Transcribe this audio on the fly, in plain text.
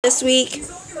this week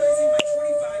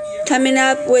coming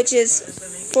up, which is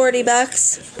 $40.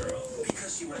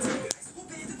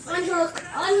 Unhook,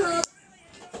 unhook.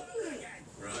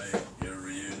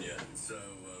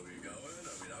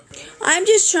 I'm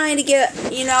just trying to get,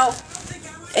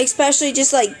 especially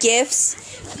just like gifts,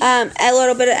 a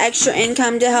little bit of extra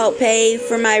income to help pay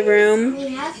for my room.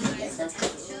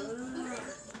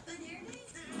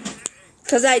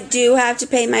 Because I do have to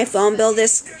pay my phone bill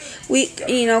this week,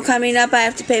 coming up. I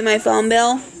have to pay my phone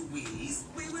bill.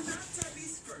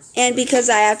 And because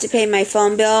I have to pay my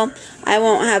phone bill, I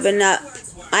won't have enough.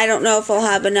 I don't know if I'll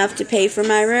have enough to pay for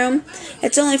my room.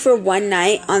 It's only for one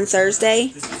night on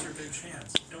Thursday.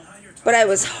 But I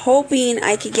was hoping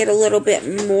I could get a little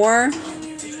bit more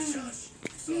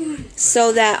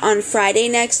so that on Friday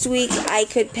next week I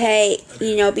could pay,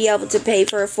 be able to pay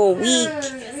for a full week.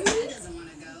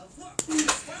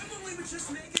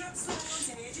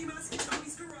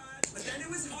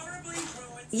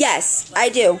 Yes, I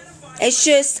do. It's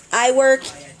just I work,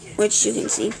 which you can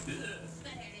see.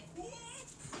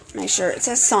 My shirt, it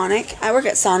says Sonic. I work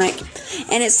at Sonic.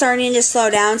 And it's starting to slow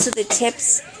down, so the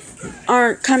tips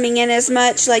aren't coming in as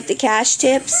much, like the cash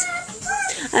tips.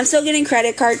 I'm still getting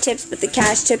credit card tips, but the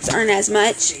cash tips aren't as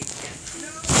much.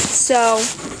 So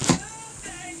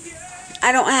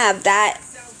I don't have that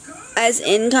as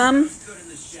income,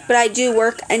 but I do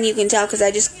work, and you can tell because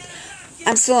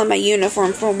I'm still in my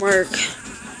uniform from work.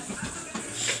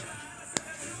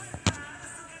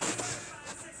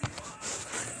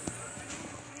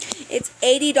 It's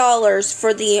 $80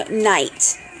 for the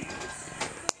night.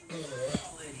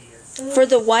 For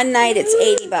the one night, it's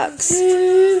 $80.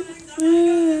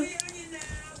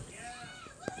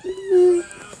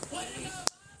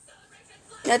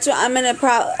 That's what I'm gonna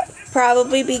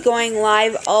probably be going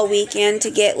live all weekend to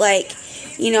get, like,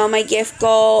 my gift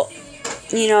goal.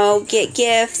 Get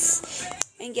gifts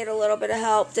and get a little bit of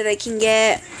help that I can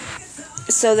get,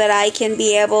 so that I can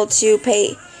be able to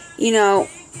pay.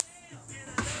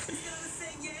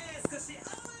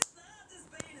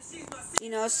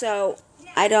 So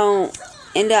I don't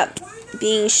end up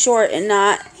being short and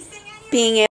not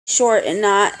being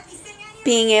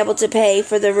able to pay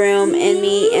for the room, and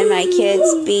me and my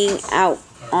kids being out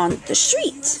on the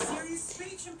street.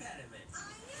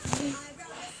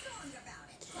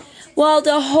 Well,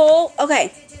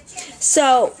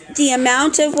 so the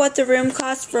amount of what the room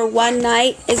costs for one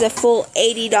night is a full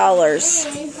 $80.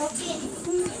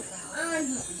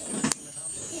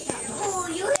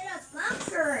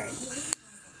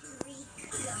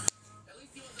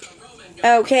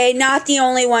 Okay, not the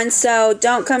only one, so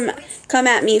don't come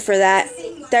at me for that.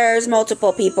 There's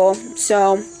multiple people,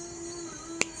 so.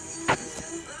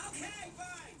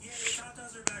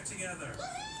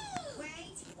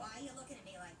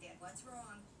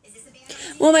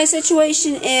 Well, my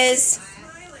situation is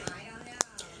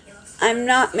I'm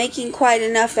not making quite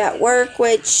enough at work,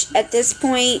 which at this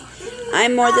point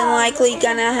I'm more than likely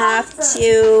gonna have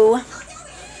to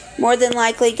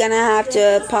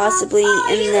possibly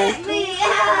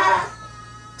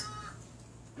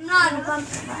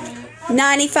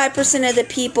 95% of the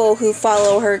people who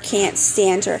follow her can't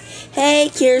stand her. Hey,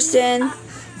 Kirsten.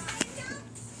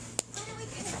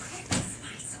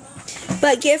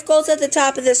 But gift goals at the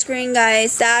top of the screen,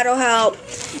 guys. That'll help.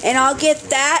 And I'll get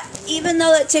that, even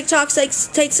though that TikTok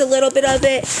takes a little bit of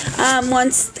it.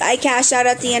 Once I cash out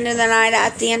at the end of the night,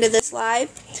 at the end of this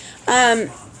live.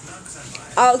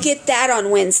 I'll get that on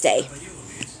Wednesday.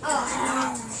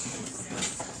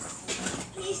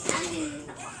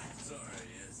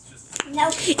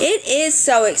 It is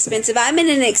so expensive. I'm in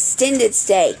an extended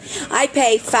stay. I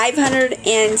pay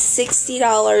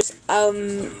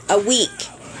 $560 a week.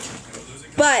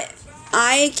 But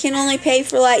I can only pay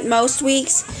for like most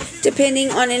weeks,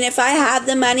 depending on, and if I have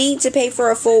the money to pay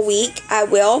for a full week, I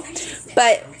will.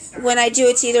 But when I do,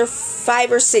 it's either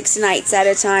 5 or 6 nights at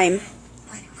a time.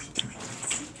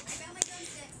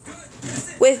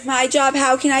 With my job,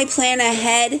 how can I plan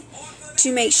ahead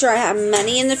to make sure I have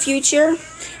money in the future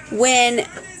when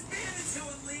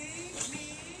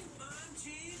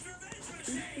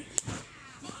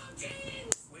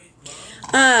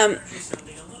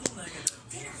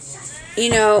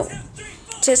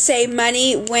to save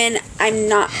money when I'm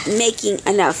not making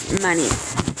enough money.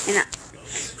 And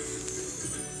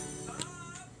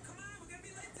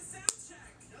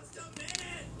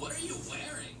what are you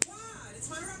wearing? What? It's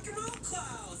my rock and roll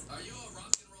clothes. Are you a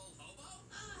rock and roll hobo?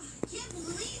 I can't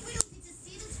believe we don't get to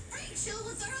see this freak show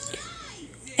with our own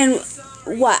eyes. And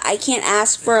what? I can't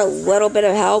ask for a little bit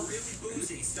of help.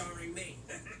 Starring me.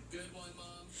 Good one,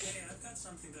 Mom. Hey, I've got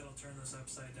something that'll turn this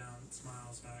upside down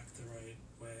smiles back the right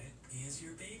way. He is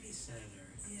your babysitter.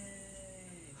 Yeah,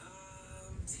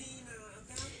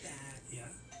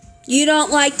 You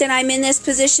don't like that I'm in this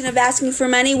position of asking for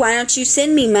money? Why don't you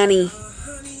send me money?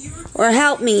 Or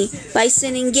help me by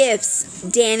sending gifts,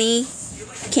 Danny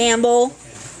Campbell.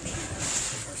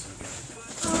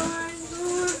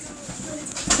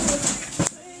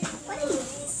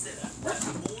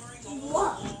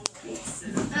 What?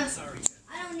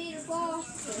 I don't need a ball.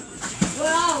 We'll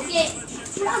all get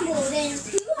crumbled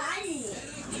into honey.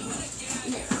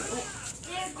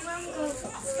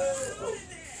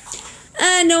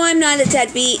 No, I'm not a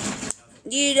deadbeat.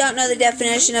 You don't know the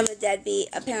definition of a deadbeat,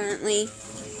 apparently.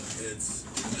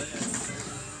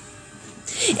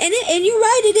 And you're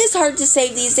right, it is hard to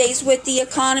save these days with the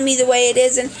economy the way it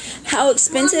is and how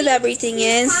expensive everything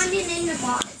is.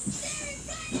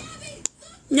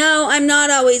 No, I'm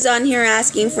not always on here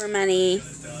asking for money.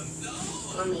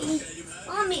 Mommy.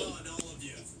 Mommy.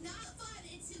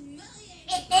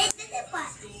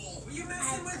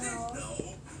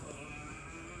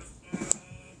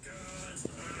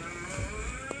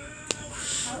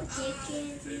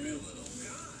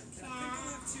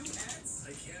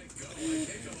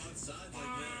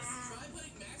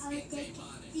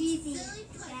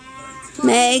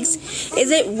 Megs,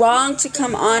 is it wrong to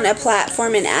come on a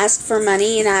platform and ask for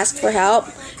money and ask for help?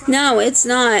 No, it's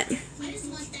not.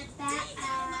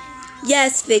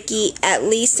 Yes, Vicky, at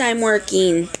least I'm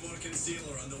working.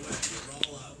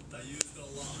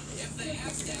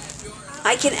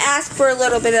 I can ask for a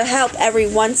little bit of help every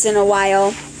once in a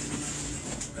while.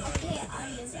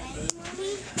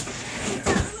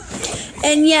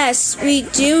 And yes, we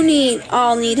do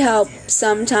all need help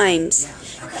sometimes.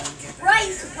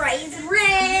 Raise.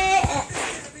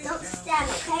 Don't stand,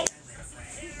 okay?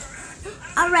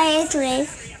 I'll raise.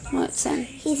 What, son?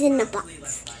 He's in the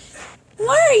box.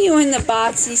 Why are you in the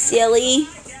box, you silly?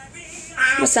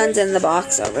 My son's in the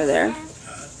box over there.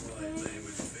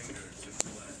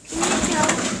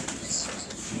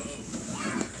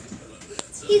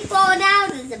 He fallen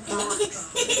out of the box.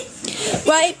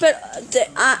 Right, but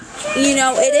you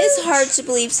know, it is hard to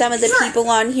believe some of the people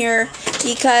on here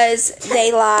because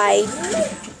they lie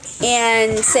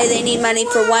and say they need money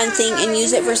for one thing and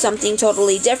use it for something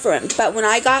totally different. But when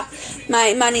I got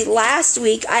my money last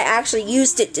week, I actually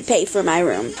used it to pay for my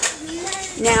room.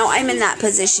 Now I'm in that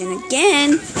position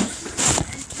again,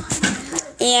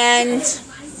 and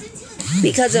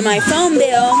because of my phone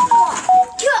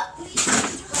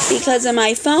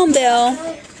bill,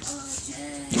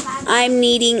 I'm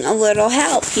needing a little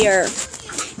help here.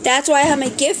 That's why I have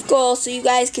a gift goal, so you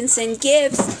guys can send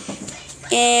gifts.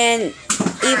 And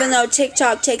even though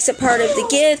TikTok takes a part of the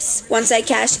gifts, once I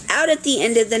cash out at the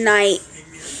end of the night,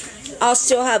 I'll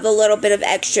still have a little bit of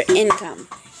extra income.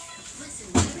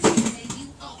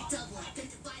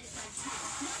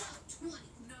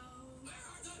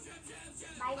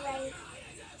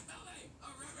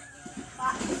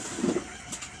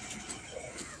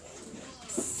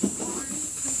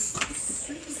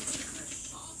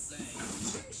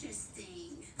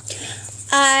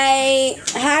 I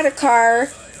had a car.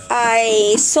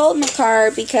 I sold my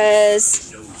car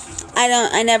because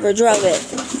I never drove it.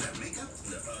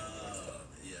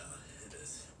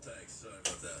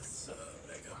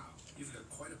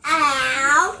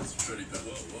 Ow!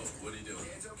 What are you doing?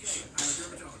 It's okay.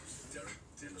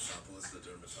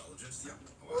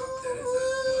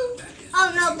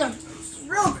 Oh no, the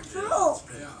rope.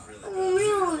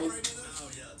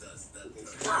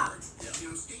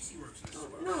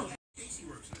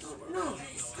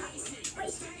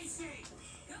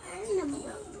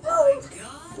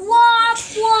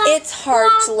 It's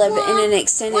hard to live in an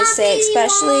extended stay,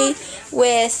 especially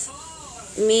with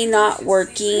me not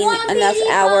working enough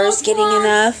hours, getting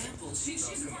enough.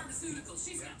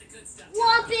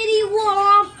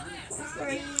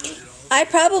 I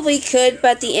probably could,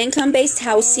 but the income-based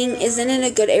housing isn't in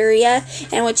a good area,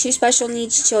 and with 2 special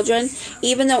needs children,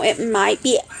 even though it might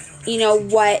be, you know,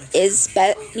 what is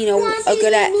good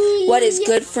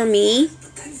for me,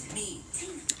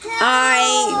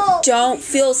 I don't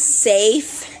feel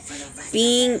safe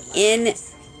being in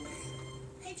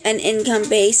an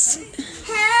income-based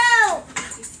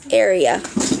area,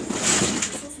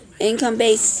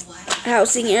 income-based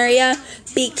housing area,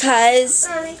 because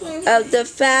of the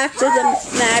fact of the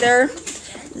matter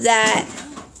that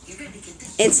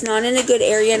it's not in a good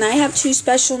area, and I have 2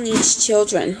 special needs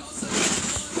children.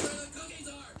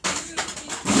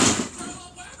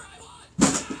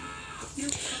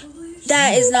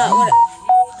 That is not what...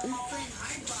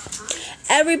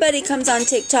 Everybody comes on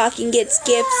TikTok and gets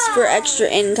gifts for extra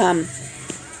income.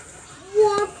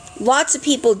 Lots of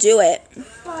people do it.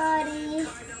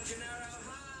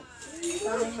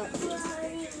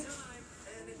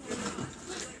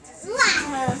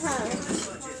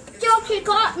 He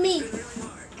got me.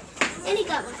 And he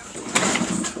got me.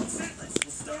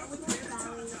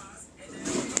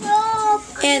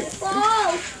 And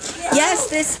yes,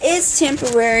 this is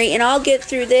temporary, and I'll get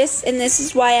through this, and this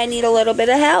is why I need a little bit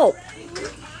of help.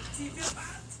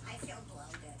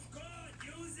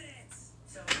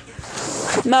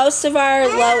 Most of our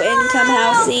low-income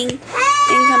housing,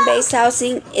 income-based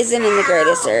housing, isn't in the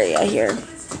greatest area here.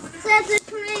 Save the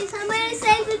train. Somebody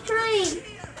save the train.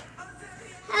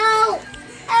 Help.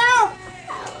 Help.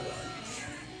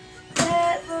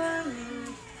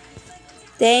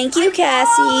 Thank you,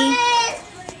 Cassie.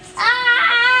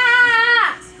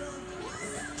 Ah!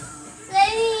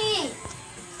 Save me.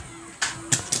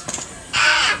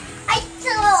 Ah! I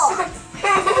fell.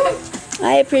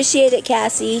 I appreciate it,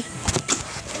 Cassie.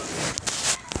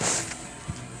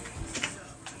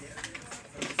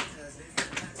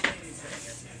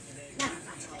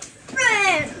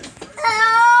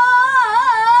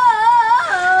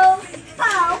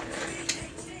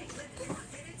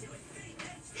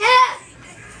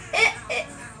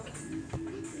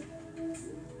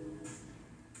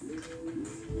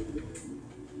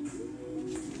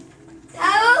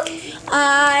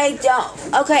 I don't.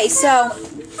 Okay, so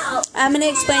I'm going to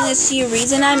explain this to you.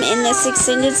 Reason I'm in this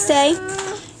extended stay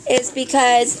is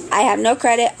because I have no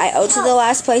credit. I owe to the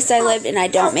last place I lived, and I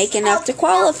don't make enough to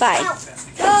qualify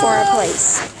for a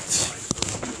place.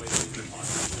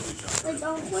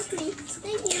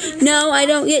 No, I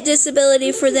don't get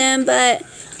disability for them, but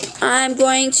I'm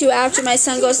going to, after my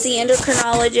son goes to the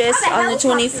endocrinologist on the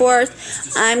 24th,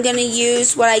 I'm going to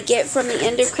use what I get from the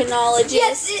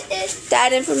endocrinologist,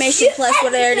 that information plus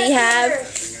what I already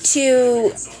have,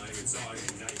 to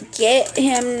get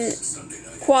him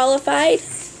qualified.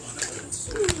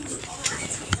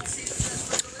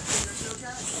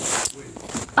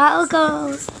 I'll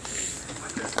go.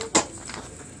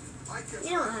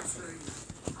 You don't have to.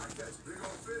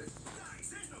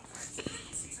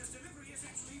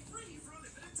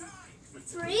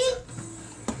 Free?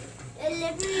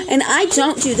 And I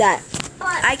don't do that.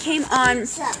 I came on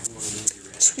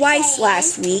twice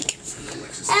last week,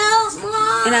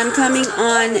 and I'm coming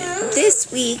on this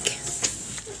week.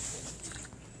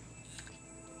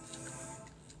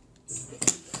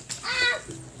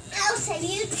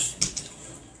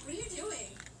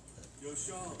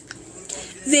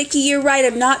 Vicky, you're right.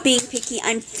 I'm not being picky.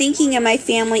 I'm thinking of my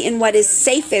family and what is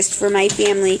safest for my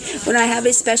family when I have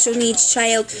a special needs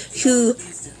child who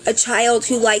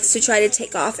likes to try to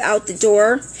take off out the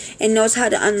door and knows how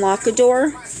to unlock a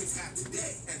door.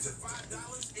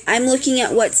 I'm looking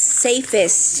at what's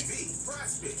safest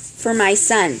for my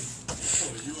son.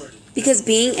 Because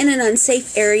being in an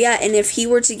unsafe area, and if he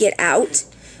were to get out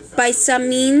by some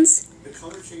means,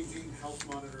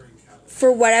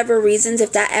 for whatever reasons,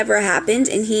 if that ever happened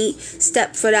and he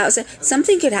stepped foot outside,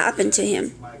 something could happen to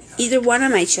him. Either one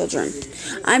of my children.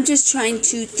 I'm just trying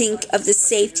to think of the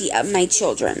safety of my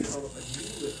children.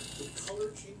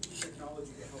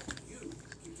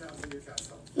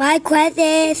 My question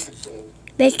is,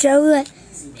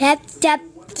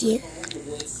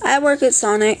 I work at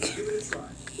Sonic.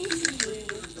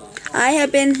 I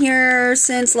have been here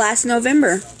since last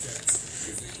November.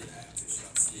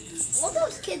 All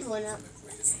those kids went up.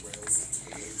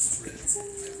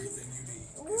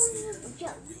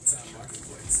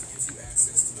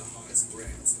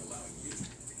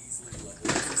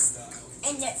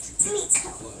 And there's me.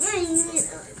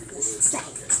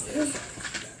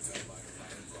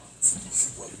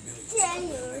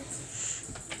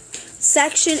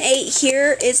 Section 8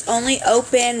 here is only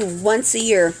open once a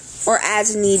year, or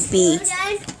as need be.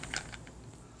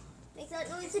 Make that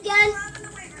noise again.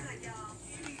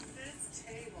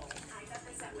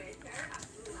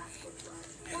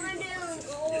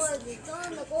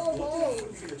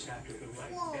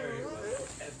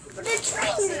 The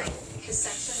train.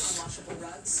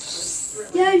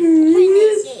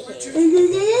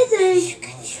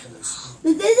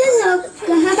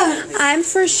 I'm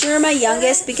for sure my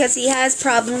youngest because he has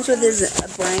problems with his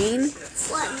brain.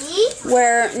 What, me?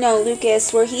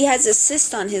 Lucas, where he has a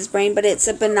cyst on his brain, but it's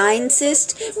a benign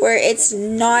cyst where it's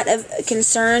not a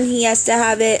concern. He has to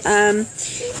have it, an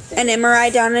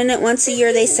MRI done on it once a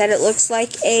year. They said it looks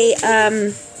like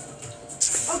the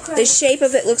shape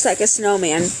of it looks like a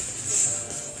snowman.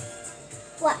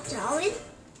 What, Darwin?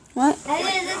 What?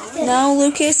 No,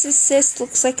 Lucas's cyst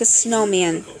looks like a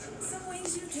snowman.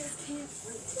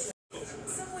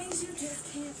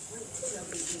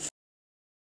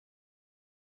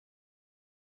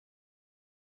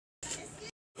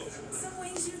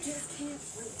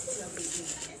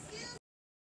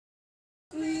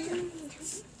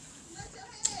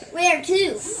 Where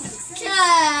to?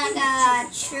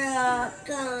 Truck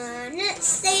on a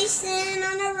station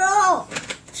on a roll.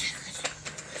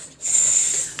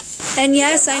 And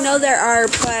yes, I know there are,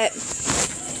 but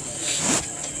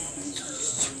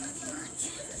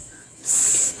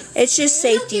it's just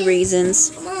safety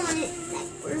reasons.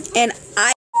 And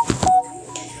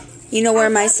you know, where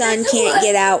my son can't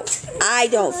get out. I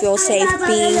don't feel safe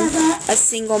being a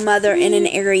single mother in an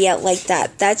area like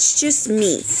that. That's just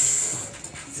me.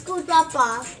 School drop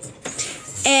off.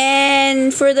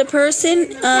 And for the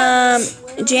person,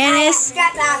 Janice,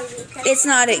 it's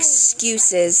not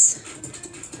excuses.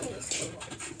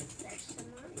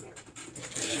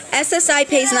 SSI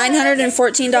pays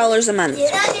 $914 a month.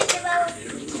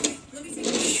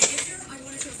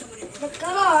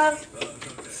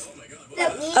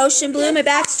 Ocean Blue, my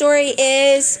backstory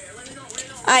is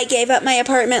I gave up my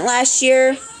apartment last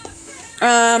year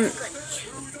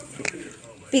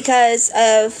because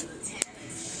of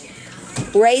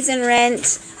raising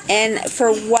rent and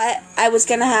for what I was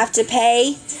going to have to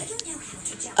pay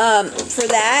for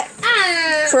that,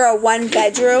 for a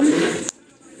 1-bedroom.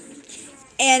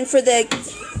 And for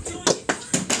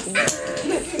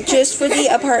just for the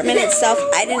apartment itself,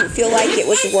 I didn't feel like it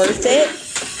was worth it.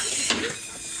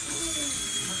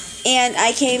 And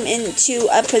I came into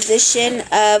a position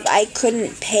of I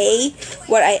couldn't pay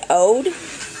what I owed.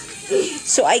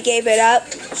 So I gave it up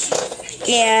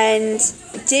and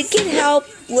did get help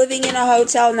living in a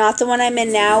hotel, not the one I'm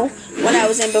in now, when I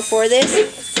was in before this,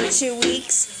 for 2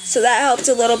 weeks. So that helped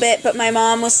a little bit, but my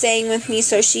mom was staying with me,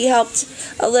 so she helped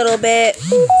a little bit.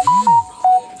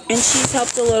 And she's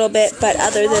helped a little bit, but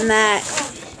other than that,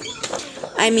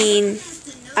 I mean,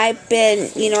 I've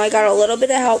been, you know, I got a little bit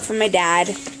of help from my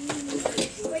dad.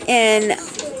 And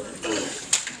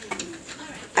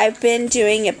I've been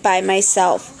doing it by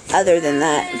myself, other than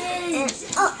that.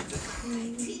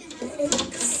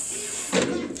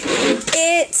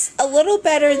 It's a little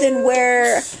better than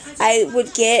where I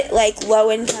would get, like,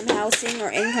 low-income housing or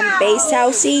income-based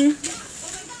housing.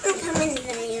 I'm coming to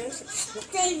the news.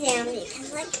 Stay down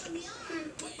because, like,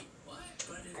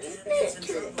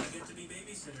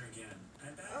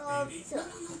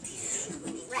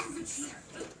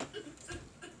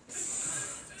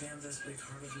 Damn this big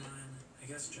heart of mine. I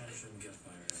guess Jen shouldn't get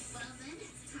fired. Well then,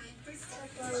 it's time for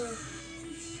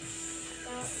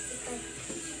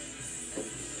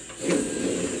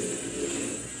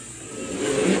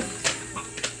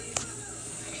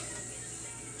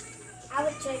I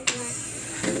would drink more.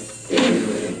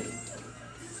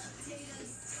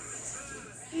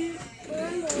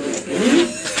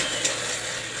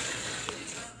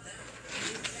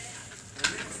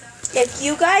 If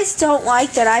you guys don't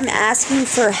like that I'm asking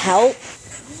for help,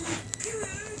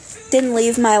 then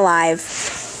leave my live.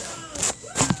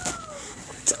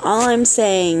 That's all I'm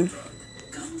saying.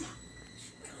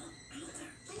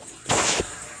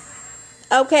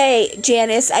 Okay,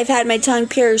 Janice, I've had my tongue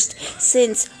pierced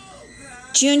since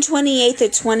June 28th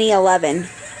of 2011.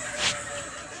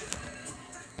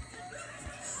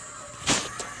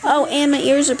 Oh, and my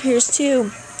ears are pierced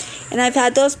too. And I've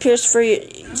had those pierced for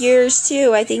years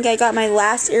too. I think I got my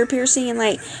last ear piercing in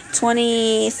like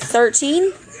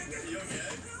 2013.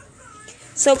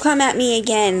 So come at me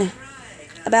again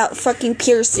about fucking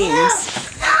piercings.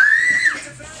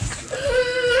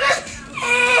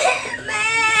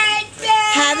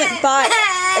 Haven't bought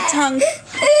a tongue.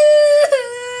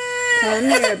 Come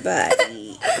here,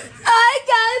 buddy. I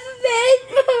got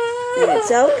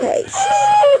It's okay.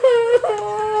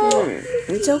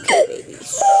 It's okay, baby.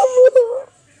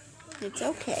 It's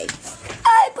okay.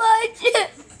 I punched it.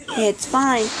 It's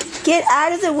fine. Get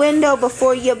out of the window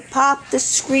before you pop the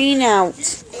screen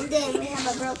out. And then we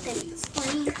have a broken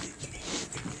screen.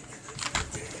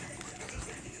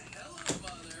 Hello,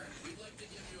 Mother. We'd like to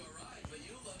give you a ride, but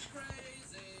you look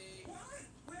crazy. What?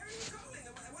 Where are you going?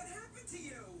 What happened to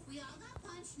you? We all got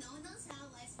punched. No one knows how.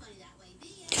 Life's funny that way.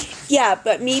 Yeah,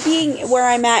 but me being where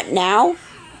I'm at now,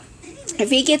 if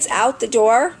he gets out the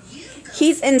door,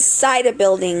 he's inside a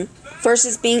building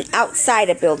versus being outside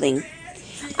a building.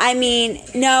 I mean,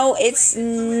 no, it's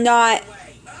not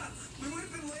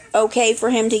okay for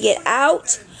him to get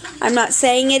out. I'm not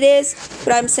saying it is,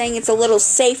 but I'm saying it's a little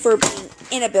safer being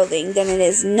in a building than it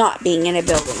is not being in a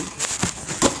building.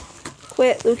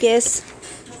 Quit, Lucas.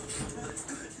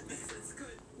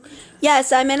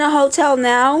 Yes, I'm in a hotel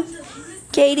now,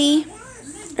 Katie,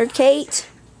 or Kate.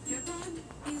 Your bond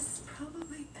is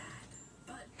probably bad,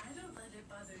 but I don't let it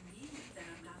bother me that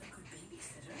I'm not a good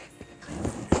babysitter.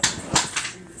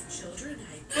 With children,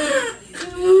 I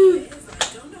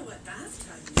don't know what bath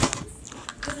time is,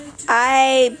 but I do.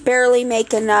 I barely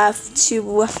make enough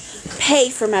to pay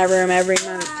for my room every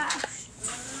month.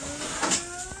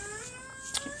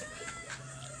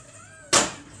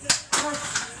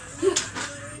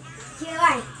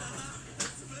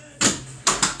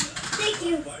 Thank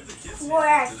you for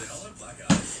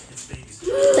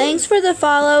Thanks for the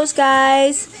follows,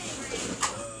 guys.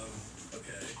 Okay, I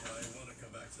want to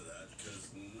come back to that because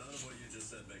none of what you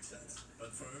just said makes sense.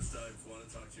 But first, I want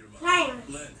to talk to your mom. Hi. Lynn,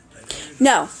 I know you're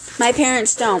No, my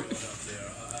parents don't. up there. I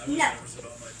was No. nervous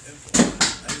about my pimple. I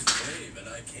was brave, and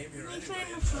I came here anyway. trying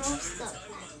to I'm having post the them.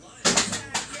 time of my life.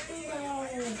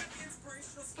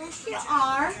 Yes, you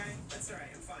are.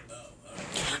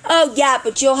 Oh, yeah,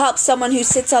 but you'll help someone who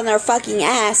sits on their fucking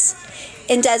ass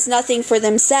and does nothing for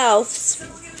themselves.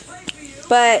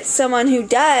 But someone who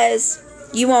does,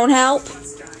 you won't help?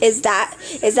 Is that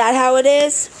how it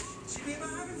is?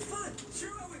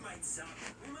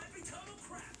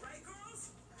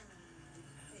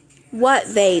 What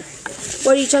vape?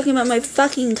 What are you talking about, my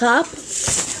fucking cup?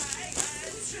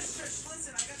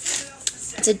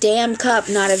 It's a damn cup,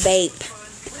 not a vape.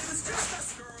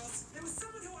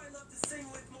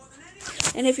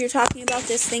 And if you're talking about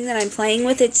this thing that I'm playing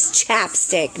with, it's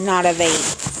chapstick, not a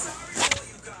vape.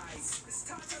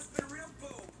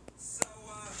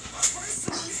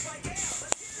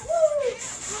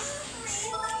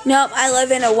 Nope, I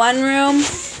live in a one-room,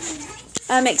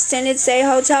 extended stay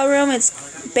hotel room.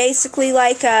 It's basically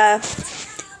like a,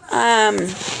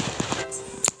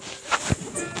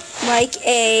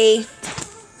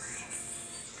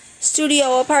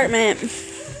 studio apartment.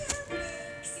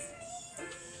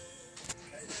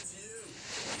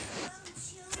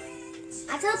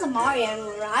 I told the Mario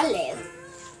where I live.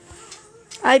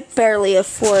 I barely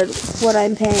afford what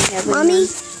I'm paying every Mommy?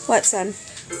 month. What, son?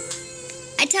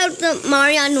 I told the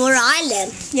Marion where I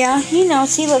live. Yeah, he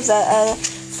knows. He lives a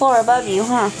floor above you,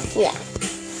 huh? Yeah.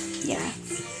 Yeah.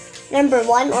 Number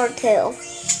 1 or 2.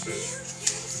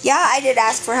 Yeah, I did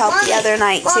ask for help the other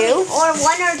night, Mommy, too. or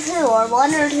 1 or 2, or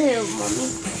 1 or 2, Mommy.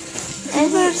 He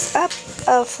lives up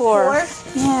a floor. 4?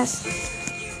 Yes.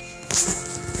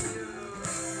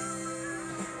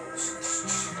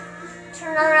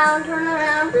 Turn around, turn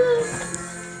around.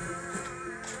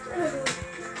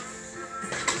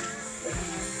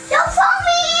 Don't follow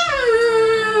me!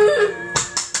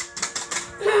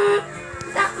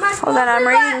 Hold on, I'm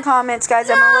reading comments, guys.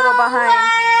 I'm a little behind.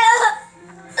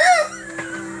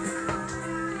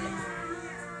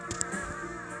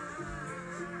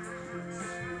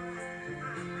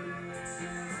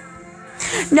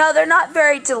 No, they're not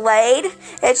very delayed.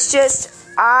 It's just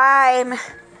I've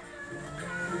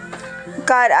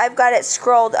got it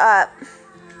scrolled up.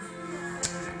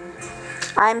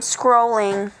 I'm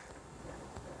scrolling.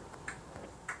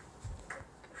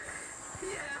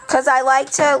 Because I like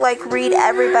to read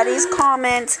everybody's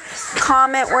comments,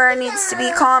 comment where it needs to be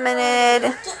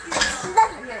commented.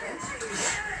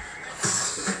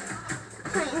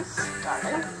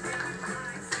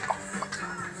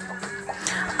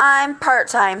 I'm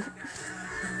part-time.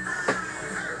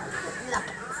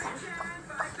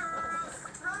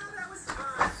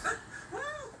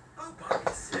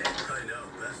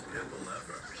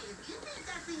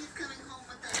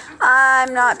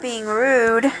 I'm not being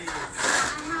rude. Okay,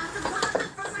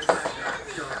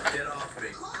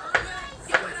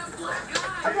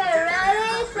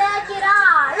 ready, set, get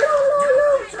on.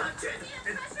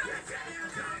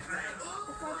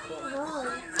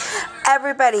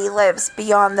 Everybody lives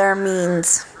beyond their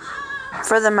means,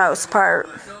 for the most part.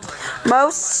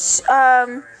 Most,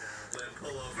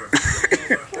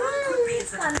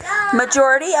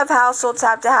 majority of households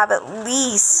have to have at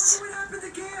least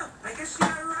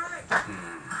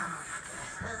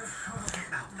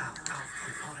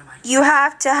you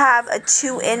have to have a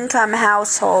 2-income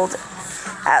household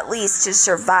at least to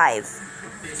survive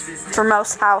for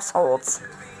most households.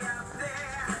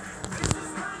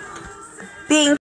 Being